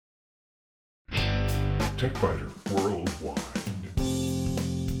TechBiter Worldwide.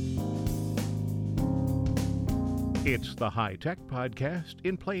 It's the High Tech Podcast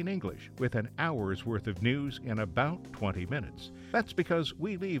in plain English with an hour's worth of news in about 20 minutes. That's because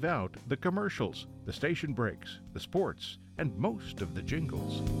we leave out the commercials, the station breaks, the sports, and most of the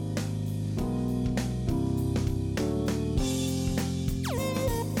jingles.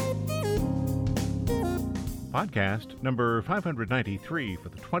 Podcast number 593 for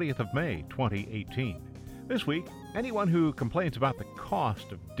the 20th of May, 2018. This week, anyone who complains about the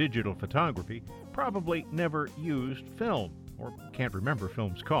cost of digital photography probably never used film, or can't remember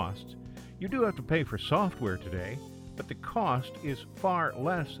film's costs. You do have to pay for software today, but the cost is far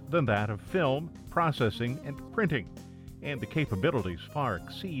less than that of film, processing, and printing, and the capabilities far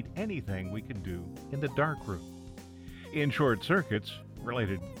exceed anything we can do in the darkroom. In short circuits,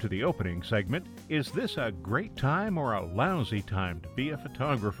 related to the opening segment, is this a great time or a lousy time to be a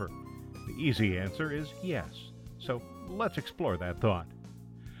photographer? The easy answer is yes. So let's explore that thought.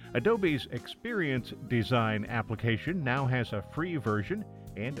 Adobe's Experience Design application now has a free version,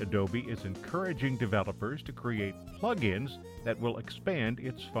 and Adobe is encouraging developers to create plugins that will expand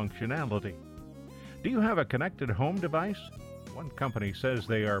its functionality. Do you have a connected home device? One company says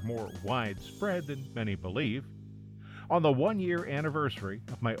they are more widespread than many believe. On the 1-year anniversary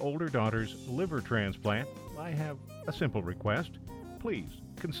of my older daughter's liver transplant, I have a simple request. Please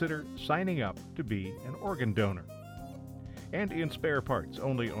consider signing up to be an organ donor. And in spare parts,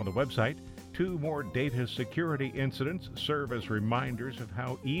 only on the website, 2 more data security incidents serve as reminders of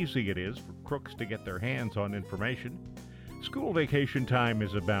how easy it is for crooks to get their hands on information. School vacation time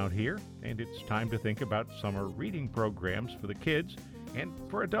is about here, and it's time to think about summer reading programs for the kids and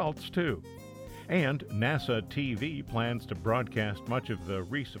for adults too. And NASA TV plans to broadcast much of the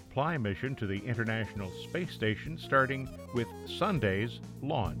resupply mission to the International Space Station, starting with Sunday's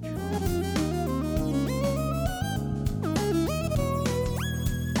launch.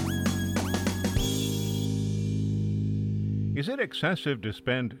 Is it excessive to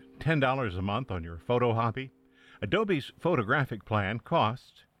spend $10 a month on your photo hobby? Adobe's photographic plan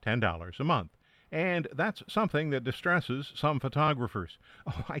costs $10 a month. And that's something that distresses some photographers.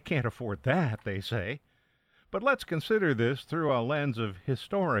 Oh, I can't afford that, they say. But let's consider this through a lens of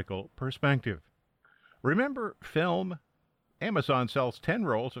historical perspective. Remember film? Amazon sells 10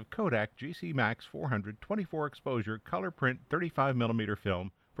 rolls of Kodak GC Max 400 24 exposure color print 35mm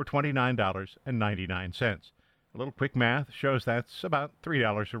film for $29.99. A little quick math shows that's about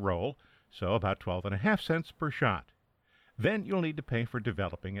 $3 a roll, so about 12.5 cents per shot. Then you'll need to pay for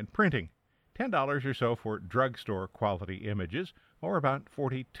developing and printing. $10 or so for drugstore quality images, or about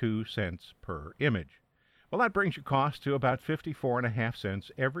 42 cents per image. Well, that brings your cost to about 54.5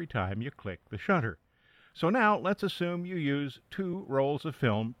 cents every time you click the shutter. So now let's assume you use 2 rolls of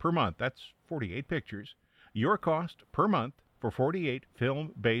film per month. That's 48 pictures. Your cost per month for 48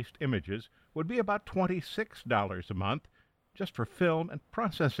 film-based images would be about $26 a month just for film and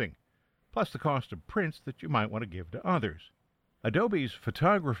processing, plus the cost of prints that you might want to give to others. Adobe's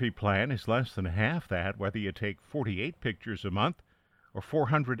photography plan is less than half that, whether you take 48 pictures a month or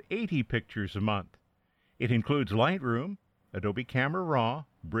 480 pictures a month. It includes Lightroom, Adobe Camera Raw,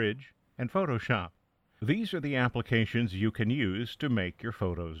 Bridge, and Photoshop. These are the applications you can use to make your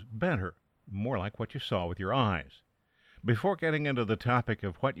photos better, more like what you saw with your eyes. Before getting into the topic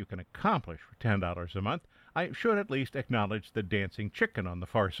of what you can accomplish for $10 a month, I should at least acknowledge the dancing chicken on the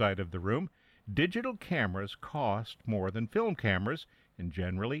far side of the room. Digital cameras cost more than film cameras and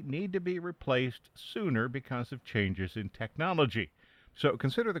generally need to be replaced sooner because of changes in technology. So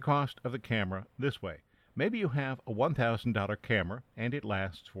consider the cost of the camera this way. Maybe you have a $1,000 camera and it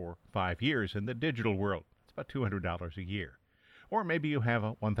lasts for 5 years in the digital world. It's about $200 a year. Or maybe you have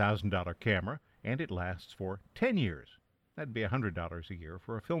a $1,000 camera and it lasts for 10 years. That'd be $100 a year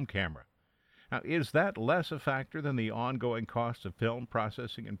for a film camera. Now, is that less a factor than the ongoing costs of film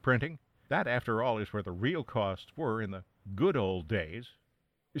processing and printing? That, after all, is where the real costs were in the good old days.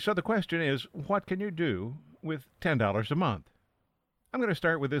 So the question is, what can you do with $10 a month? I'm going to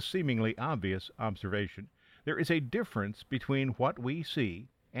start with this seemingly obvious observation. There is a difference between what we see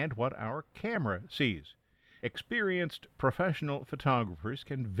and what our camera sees. Experienced professional photographers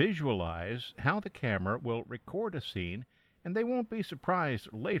can visualize how the camera will record a scene, and they won't be surprised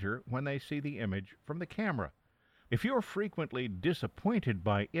later when they see the image from the camera. If you're frequently disappointed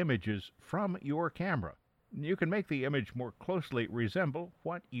by images from your camera, you can make the image more closely resemble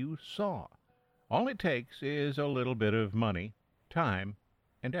what you saw. All it takes is a little bit of money, time,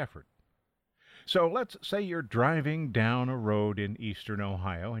 and effort. So let's say you're driving down a road in eastern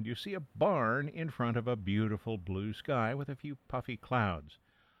Ohio and you see a barn in front of a beautiful blue sky with a few puffy clouds.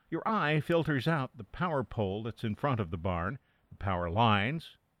 Your eye filters out the power pole that's in front of the barn, the power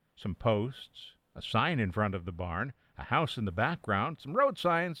lines, some posts, a sign in front of the barn, a house in the background, some road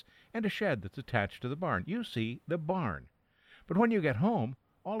signs, and a shed that's attached to the barn. You see the barn. But when you get home,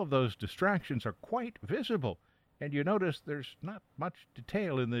 all of those distractions are quite visible, and you notice there's not much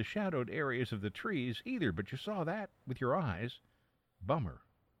detail in the shadowed areas of the trees either, but you saw that with your eyes. Bummer.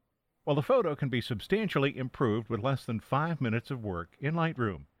 Well, the photo can be substantially improved with less than 5 minutes of work in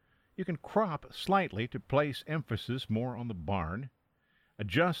Lightroom. You can crop slightly to place emphasis more on the barn,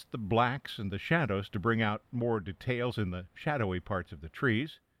 adjust the blacks and the shadows to bring out more details in the shadowy parts of the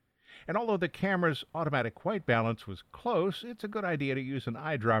trees. And although the camera's automatic white balance was close, it's a good idea to use an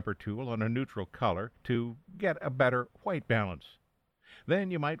eyedropper tool on a neutral color to get a better white balance. Then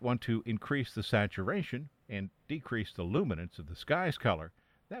you might want to increase the saturation and decrease the luminance of the sky's color.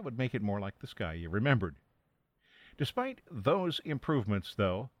 That would make it more like the sky you remembered. Despite those improvements,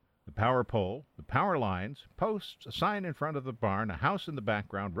 though, the power pole, the power lines, posts, a sign in front of the barn, a house in the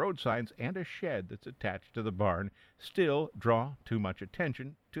background, road signs, and a shed that's attached to the barn still draw too much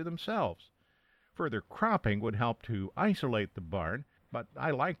attention to themselves. Further cropping would help to isolate the barn, but I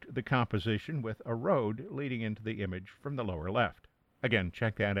liked the composition with a road leading into the image from the lower left. Again,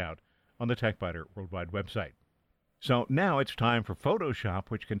 check that out on the TechBiter Worldwide website. So now it's time for Photoshop,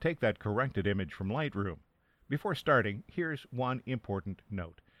 which can take that corrected image from Lightroom. Before starting, here's one important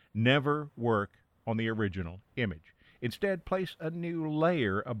note. Never work on the original image. Instead, place a new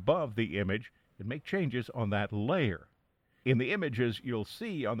layer above the image and make changes on that layer. In the images you'll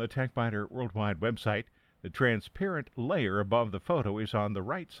see on the TechBiter Worldwide website, the transparent layer above the photo is on the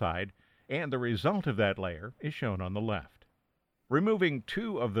right side, and the result of that layer is shown on the left. Removing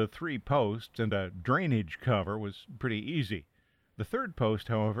 2 of the 3 posts and a drainage cover was pretty easy. The third post,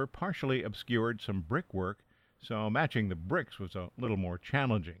 however, partially obscured some brickwork, so matching the bricks was a little more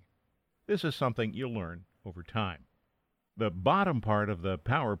challenging. This is something you'll learn over time. The bottom part of the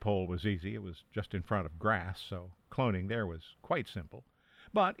power pole was easy. It was just in front of grass, so cloning there was quite simple.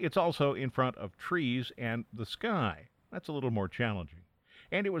 But it's also in front of trees and the sky. That's a little more challenging.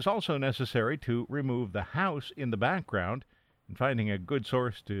 And it was also necessary to remove the house in the background, and finding a good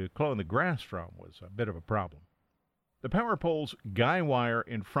source to clone the grass from was a bit of a problem. The power pole's guy wire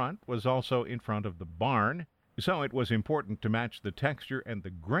in front was also in front of the barn, so it was important to match the texture and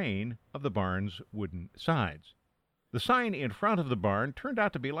the grain of the barn's wooden sides. The sign in front of the barn turned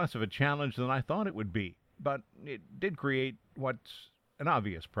out to be less of a challenge than I thought it would be, but it did create what's an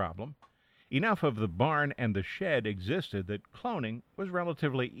obvious problem. Enough of the barn and the shed existed that cloning was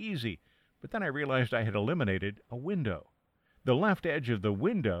relatively easy, but then I realized I had eliminated a window. The left edge of the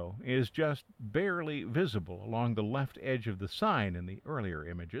window is just barely visible along the left edge of the sign in the earlier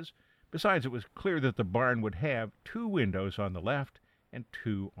images. Besides, it was clear that the barn would have 2 windows on the left and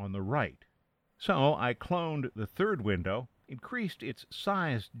 2 on the right. So I cloned the third window, increased its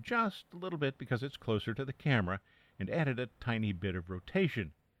size just a little bit because it's closer to the camera, and added a tiny bit of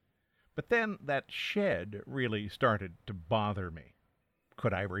rotation. But then that shed really started to bother me.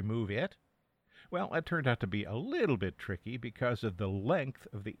 Could I remove it? Well, that turned out to be a little bit tricky because of the length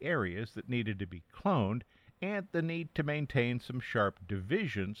of the areas that needed to be cloned and the need to maintain some sharp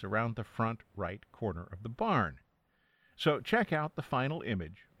divisions around the front right corner of the barn. So check out the final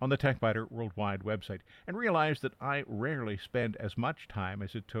image on the TechBiter Worldwide website and realize that I rarely spend as much time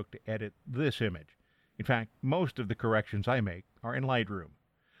as it took to edit this image. In fact, most of the corrections I make are in Lightroom.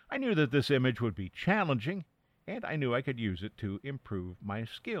 I knew that this image would be challenging, and I knew I could use it to improve my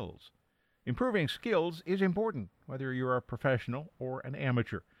skills. Improving skills is important, whether you're a professional or an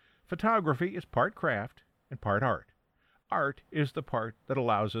amateur. Photography is part craft and part art. Art is the part that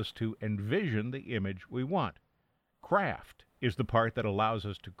allows us to envision the image we want. Craft is the part that allows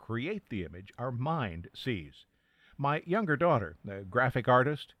us to create the image our mind sees. My younger daughter, the graphic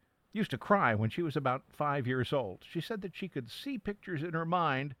artist, used to cry when she was about 5 years old. She said that she could see pictures in her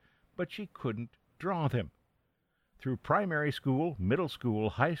mind, but she couldn't draw them. Through primary school, middle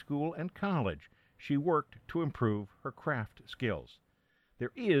school, high school, and college, she worked to improve her craft skills.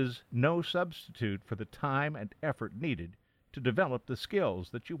 There is no substitute for the time and effort needed to develop the skills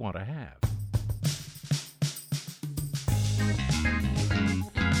that you want to have.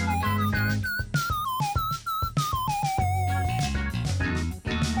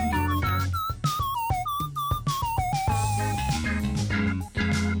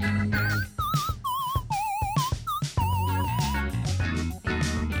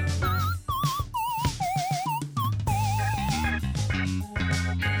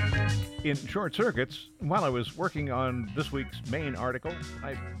 In Short Circuits, while I was working on this week's main article,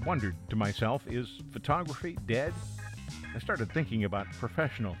 I wondered to myself, is photography dead? I started thinking about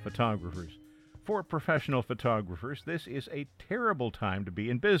professional photographers. For professional photographers, this is a terrible time to be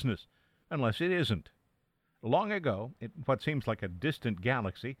in business, unless it isn't. Long ago, in what seems like a distant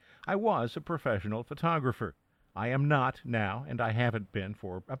galaxy, I was a professional photographer. I am not now, and I haven't been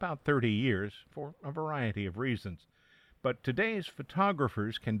for about 30 years, for a variety of reasons. But today's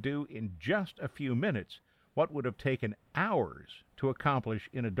photographers can do in just a few minutes what would have taken hours to accomplish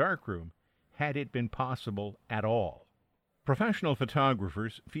in a darkroom had it been possible at all. Professional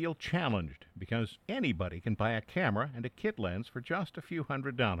photographers feel challenged because anybody can buy a camera and a kit lens for just a few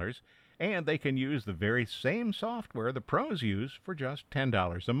 $100s, and they can use the very same software the pros use for just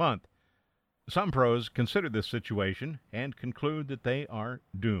 $10 a month. Some pros consider this situation and conclude that they are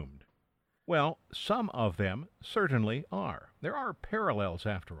doomed. Well, some of them certainly are. There are parallels,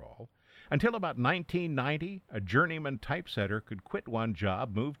 after all. Until about 1990, a journeyman typesetter could quit one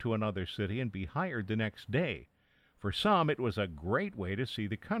job, move to another city, and be hired the next day. For some, it was a great way to see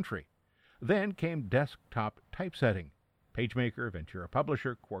the country. Then came desktop typesetting. PageMaker, Ventura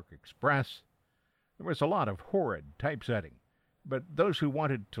Publisher, Quark Express. There was a lot of horrid typesetting. But those who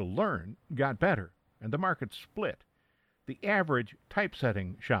wanted to learn got better, and the market split. The average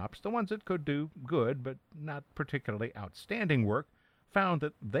typesetting shops, the ones that could do good but not particularly outstanding work, found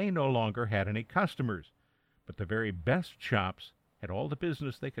that they no longer had any customers. But the very best shops had all the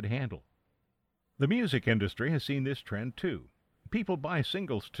business they could handle. The music industry has seen this trend too. People buy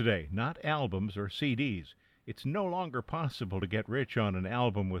singles today, not albums or CDs. It's no longer possible to get rich on an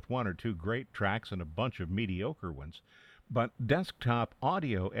album with one or two great tracks and a bunch of mediocre ones. But desktop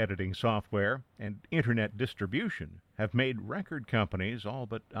audio editing software and internet distribution have made record companies all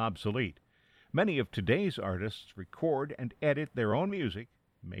but obsolete. Many of today's artists record and edit their own music,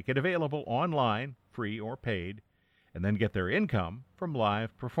 make it available online, free or paid, and then get their income from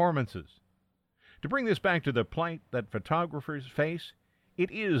live performances. To bring this back to the plight that photographers face, it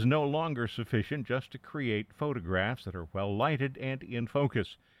is no longer sufficient just to create photographs that are well lighted and in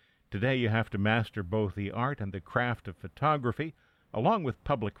focus. Today you have to master both the art and the craft of photography, along with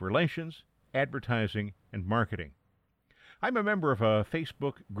public relations, advertising, and marketing. I'm a member of a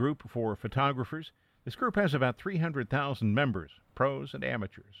Facebook group for photographers. This group has about 300,000 members, pros and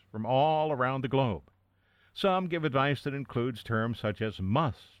amateurs, from all around the globe. Some give advice that includes terms such as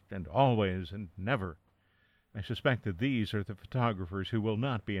must and always and never. I suspect that these are the photographers who will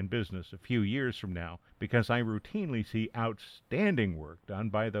not be in business a few years from now, because I routinely see outstanding work done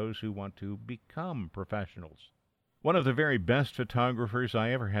by those who want to become professionals. One of the very best photographers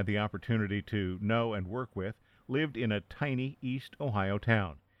I ever had the opportunity to know and work with lived in a tiny East Ohio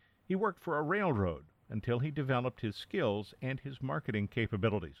town. He worked for a railroad until he developed his skills and his marketing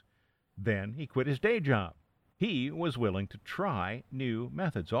capabilities. Then he quit his day job. He was willing to try new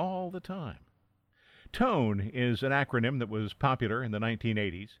methods all the time. TONE is an acronym that was popular in the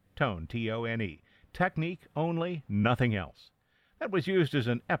 1980s. TONE, T-O-N-E. Technique only, nothing else. That was used as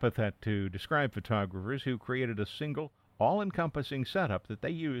an epithet to describe photographers who created a single, all-encompassing setup that they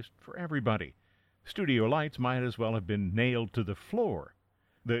used for everybody. Studio lights might as well have been nailed to the floor.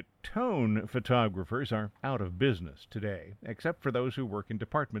 The TONE photographers are out of business today, except for those who work in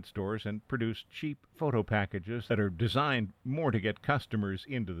department stores and produce cheap photo packages that are designed more to get customers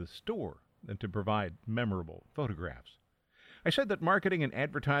into the store than to provide memorable photographs. I said that marketing and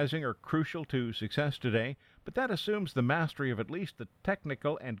advertising are crucial to success today, but that assumes the mastery of at least the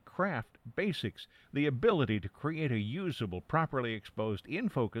technical and craft basics, the ability to create a usable, properly exposed,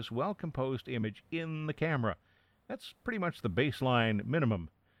 in-focus, well-composed image in the camera. That's pretty much the baseline minimum.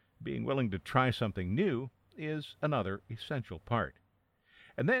 Being willing to try something new is another essential part.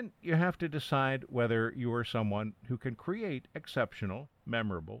 And then you have to decide whether you are someone who can create exceptional,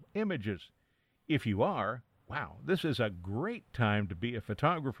 memorable images. If you are, wow, this is a great time to be a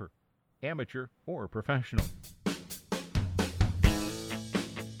photographer, amateur or professional.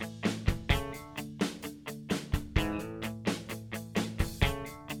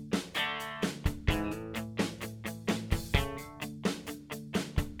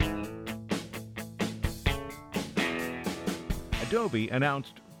 Adobe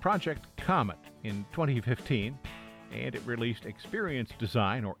announced Project Comet in 2015, and it released Experience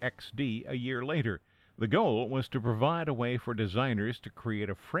Design, or XD, a year later. The goal was to provide a way for designers to create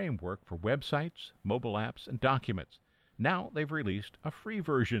a framework for websites, mobile apps, and documents. Now they've released a free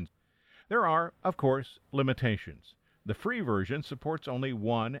version. There are, of course, limitations. The free version supports only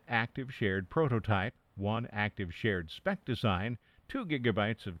one active shared prototype, one active shared spec design, 2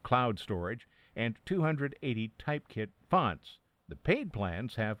 gigabytes of cloud storage, and 280 typekit fonts. The paid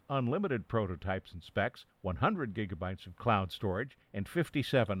plans have unlimited prototypes and specs, 100 gigabytes of cloud storage, and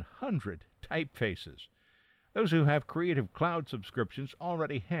 5,700 typefaces. Those who have Creative Cloud subscriptions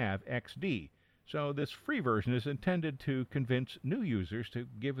already have XD, so this free version is intended to convince new users to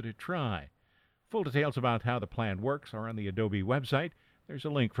give it a try. Full details about how the plan works are on the Adobe website. There's a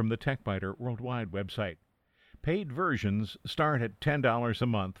link from the TechBiter Worldwide website. Paid versions start at $10 a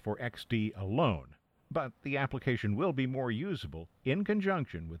month for XD alone, but the application will be more usable in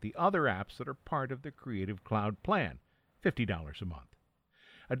conjunction with the other apps that are part of the Creative Cloud plan, $50 a month.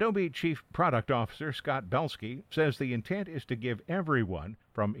 Adobe Chief Product Officer Scott Belsky says the intent is to give everyone,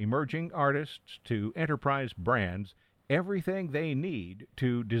 from emerging artists to enterprise brands, everything they need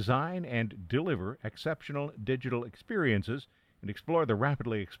to design and deliver exceptional digital experiences and explore the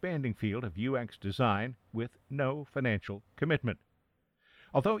rapidly expanding field of UX design with no financial commitment.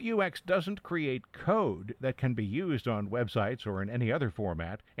 Although UX doesn't create code that can be used on websites or in any other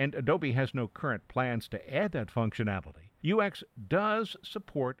format, and Adobe has no current plans to add that functionality, UX does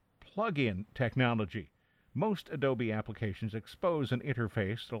support plug-in technology. Most Adobe applications expose an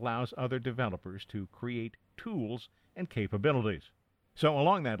interface that allows other developers to create tools and capabilities. So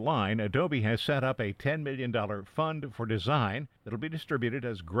along that line, Adobe has set up a $10 million fund for design that will be distributed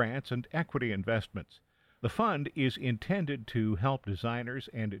as grants and equity investments. The fund is intended to help designers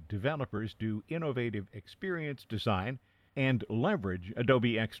and developers do innovative experience design and leverage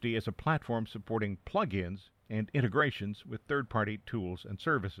Adobe XD as a platform supporting plugins and integrations with third-party tools and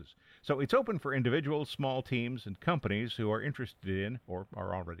services. So it's open for individuals, small teams, and companies who are interested in or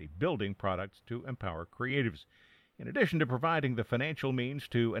are already building products to empower creatives. In addition to providing the financial means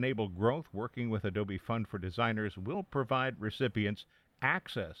to enable growth, working with Adobe Fund for Designers will provide recipients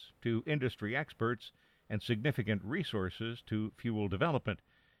access to industry experts and significant resources to fuel development,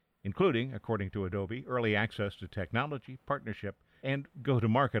 including, according to Adobe, early access to technology, partnership, and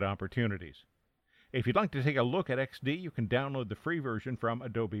go-to-market opportunities. If you'd like to take a look at XD, you can download the free version from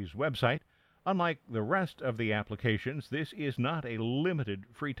Adobe's website. Unlike the rest of the applications, this is not a limited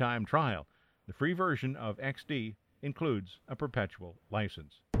free time trial. The free version of XD includes a perpetual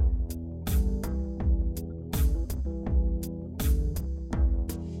license.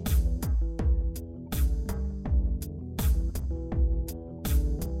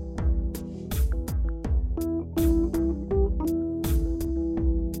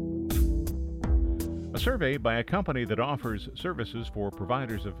 A survey by a company that offers services for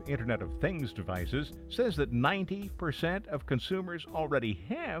providers of Internet of Things devices says that 90% of consumers already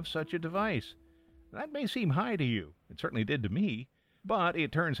have such a device. That may seem high to you. It certainly did to me. But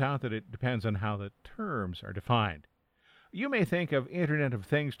it turns out that it depends on how the terms are defined. You may think of Internet of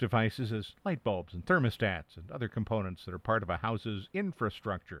Things devices as light bulbs and thermostats and other components that are part of a house's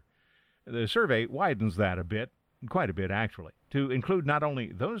infrastructure. The survey widens that a bit, quite a bit actually, to include not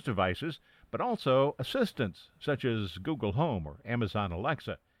only those devices, but also assistants such as Google Home or Amazon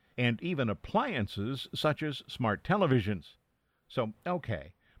Alexa, and even appliances such as smart televisions. So,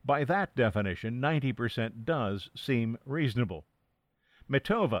 okay, by that definition, 90% does seem reasonable.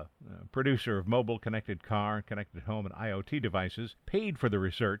 Mitova, a producer of mobile connected car, connected home, and IoT devices, paid for the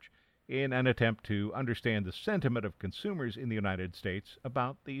research in an attempt to understand the sentiment of consumers in the United States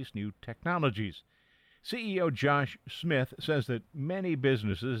about these new technologies. CEO Josh Smith says that many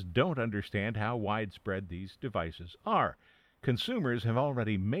businesses don't understand how widespread these devices are. Consumers have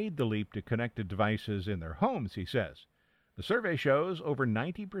already made the leap to connected devices in their homes, he says. The survey shows over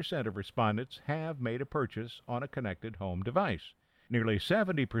 90% of respondents have made a purchase on a connected home device. Nearly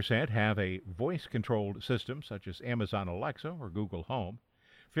 70% have a voice-controlled system such as Amazon Alexa or Google Home.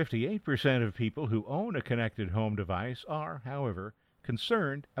 58% of people who own a connected home device are, however,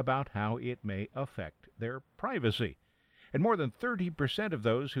 concerned about how it may affect their privacy. And more than 30% of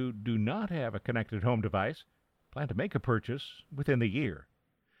those who do not have a connected home device plan to make a purchase within the year.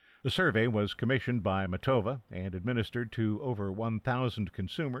 The survey was commissioned by Mitova and administered to over 1,000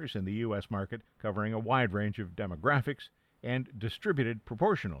 consumers in the U.S. market, covering a wide range of demographics and distributed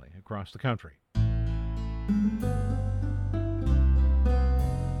proportionally across the country.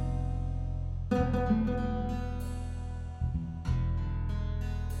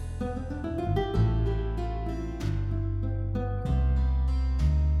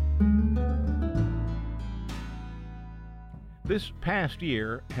 This past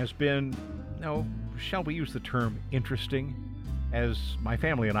year has been, shall we use the term interesting, as my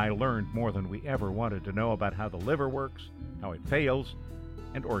family and I learned more than we ever wanted to know about how the liver works, how it fails,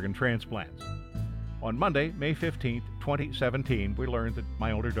 and organ transplants. On Monday, May 15, 2017, we learned that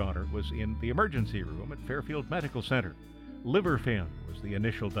my older daughter was in the emergency room at Fairfield Medical Center. Liver failure was the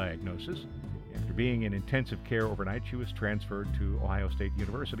initial diagnosis. After being in intensive care overnight, she was transferred to Ohio State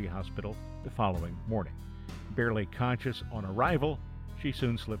University Hospital the following morning. Barely conscious on arrival, she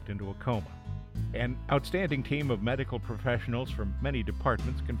soon slipped into a coma. An outstanding team of medical professionals from many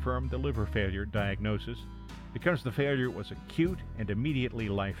departments confirmed the liver failure diagnosis. Because the failure was acute and immediately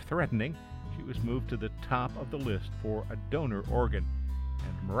life-threatening, she was moved to the top of the list for a donor organ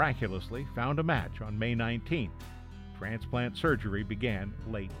and miraculously found a match on May 19th. Transplant surgery began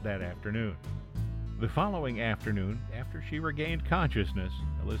late that afternoon. The following afternoon, after she regained consciousness,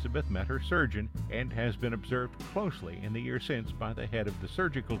 Elizabeth met her surgeon and has been observed closely in the year since by the head of the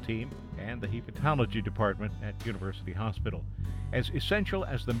surgical team and the hepatology department at University Hospital. As essential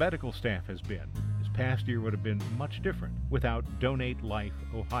as the medical staff has been, this past year would have been much different without Donate Life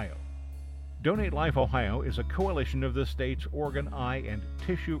Ohio. Donate Life Ohio is a coalition of the state's organ, eye, and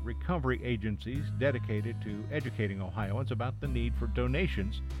tissue recovery agencies dedicated to educating Ohioans about the need for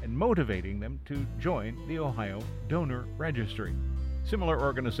donations and motivating them to join the Ohio Donor Registry. Similar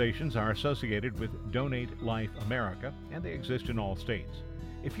organizations are associated with Donate Life America, and they exist in all states.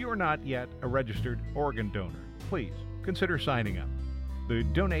 If you are not yet a registered organ donor, please consider signing up. The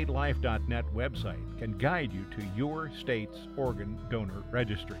DonateLife.net website can guide you to your state's organ donor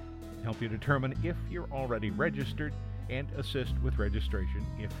registry, help you determine if you're already registered, and assist with registration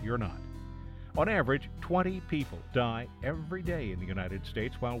if you're not. On average, 20 people die every day in the United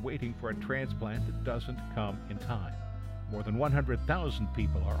States while waiting for a transplant that doesn't come in time. More than 100,000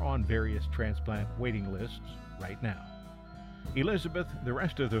 people are on various transplant waiting lists right now. Elizabeth, the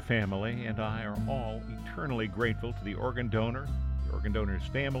rest of the family, and I are all eternally grateful to the organ donor, the organ donor's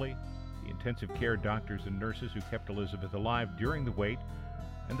family, the intensive care doctors and nurses who kept Elizabeth alive during the wait,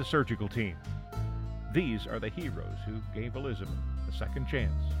 and the surgical team. These are the heroes who gave Elizabeth a second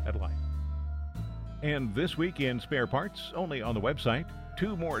chance at life. And this week in Spare Parts, only on the website,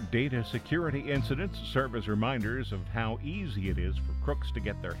 2 more data security incidents serve as reminders of how easy it is for crooks to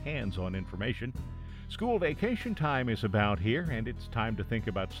get their hands on information. School vacation time is about here, and it's time to think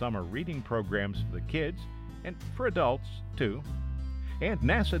about summer reading programs for the kids, and for adults, too. And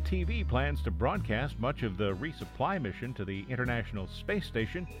NASA TV plans to broadcast much of the resupply mission to the International Space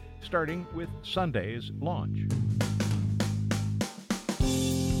Station, starting with Sunday's launch.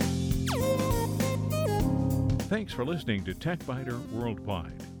 Thanks for listening to TechBiter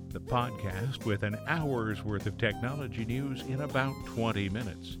Worldwide, the podcast with an hour's worth of technology news in about 20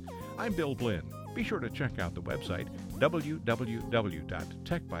 minutes. I'm Bill Blinn. Be sure to check out the website,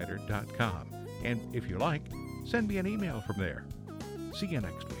 www.techbiter.com. And if you like, send me an email from there. See you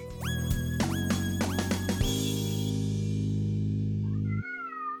next week.